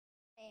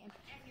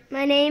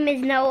My name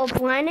is Zach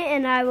Bryner,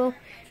 and I will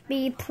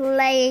be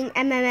playing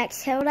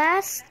MMX Hill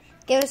Dash.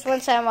 Give us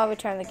 1 second while we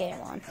turn the game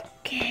on.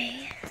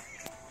 Okay.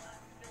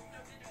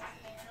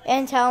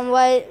 And tell them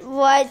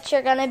what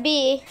you're gonna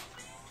be.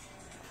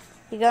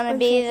 You're gonna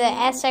be the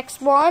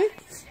SX1.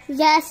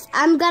 Yes,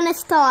 I'm gonna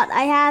start.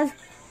 I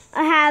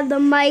have the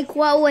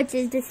Micro, which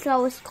is the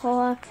slowest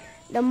car,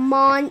 the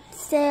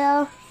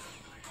Monster,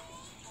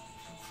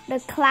 the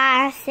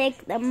Classic,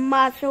 the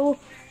Muscle,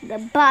 the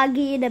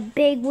Buggy, the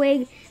Big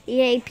Wig, the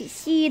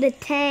APC, the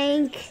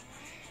Tank,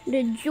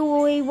 the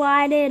Joy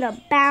Rider, the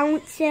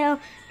Bouncer,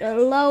 the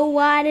Low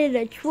Rider,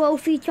 the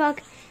Trophy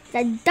Truck.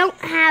 I don't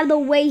have the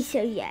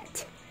Racer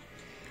yet.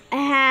 I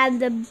have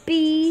the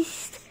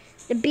Beast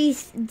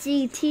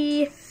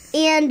GT,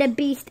 and the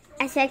Beast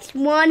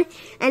SX1,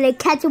 and the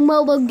Kettle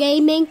Mobile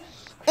Gaming.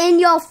 In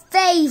your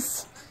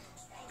face!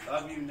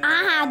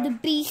 I have the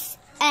Beast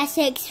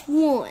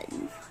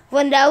SX1.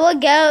 When that will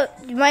go,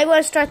 you might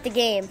want to start the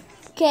game.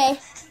 Okay.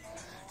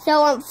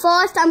 So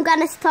first I'm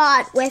gonna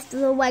start with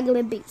the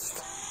regular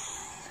Beast.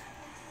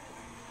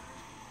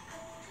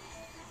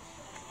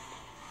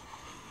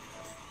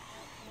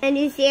 And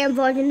you see I'm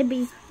voting the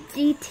Beast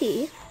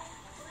GT.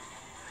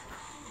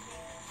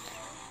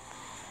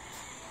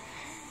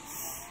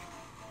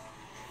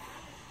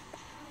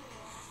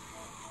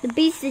 The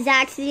Beast is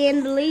actually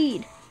in the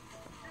lead.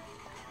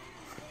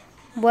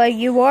 Well,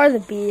 you are the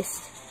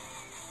Beast.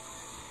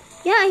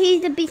 Yeah,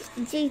 he's the Beast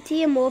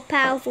GT, a more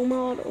powerful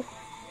model.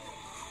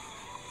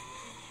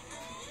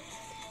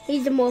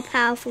 He's a more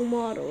powerful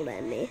model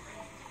than me.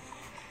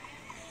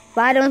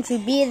 Why don't you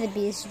be the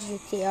Beast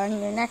GT on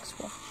your next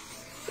one?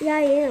 Yeah,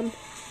 I am.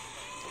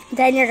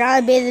 Then you're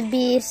gonna be the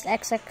Beast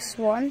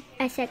SX1?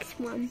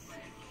 SX1.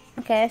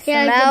 Okay, so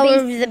yeah, now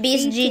we're the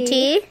Beast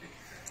GT.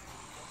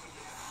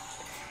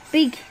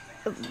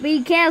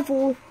 Be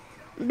careful,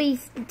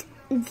 Beast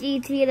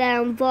GT that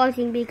I'm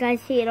voting,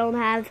 because he don't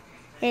have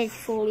his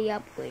fully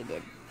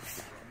upgraded.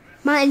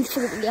 Mine's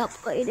fully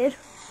upgraded.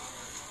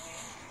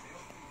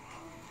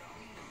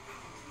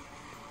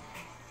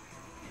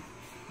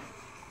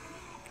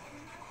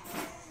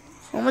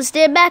 Almost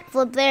did a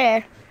backflip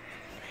there.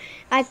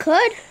 I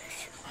could.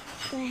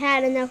 If I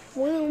had enough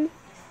room.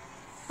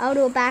 I'll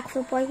do a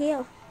backflip right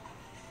here.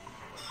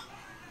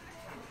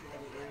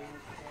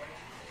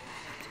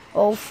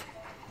 Oh.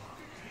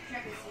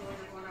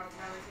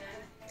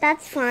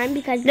 That's fine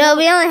because no,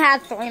 we only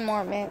have 3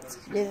 more minutes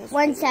to do this.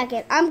 1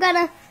 second. I'm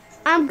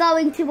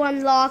going to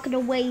unlock the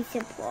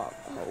Racer block.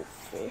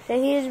 Hopefully. So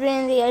he's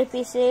being the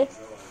APC.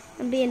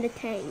 I'm being the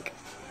Tank.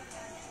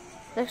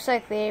 Looks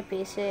like the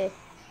APC.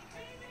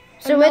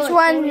 So which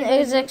one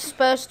is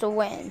supposed to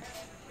win?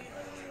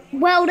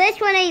 Well, this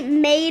one ain't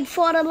made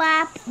for the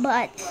lap,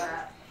 but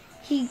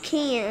he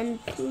can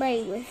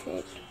play with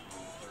it.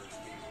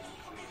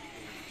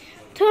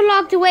 To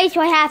unlock the Racer,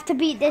 I have to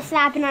beat this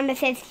lap in under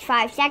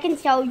 55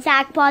 seconds. So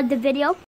Zach paused the video.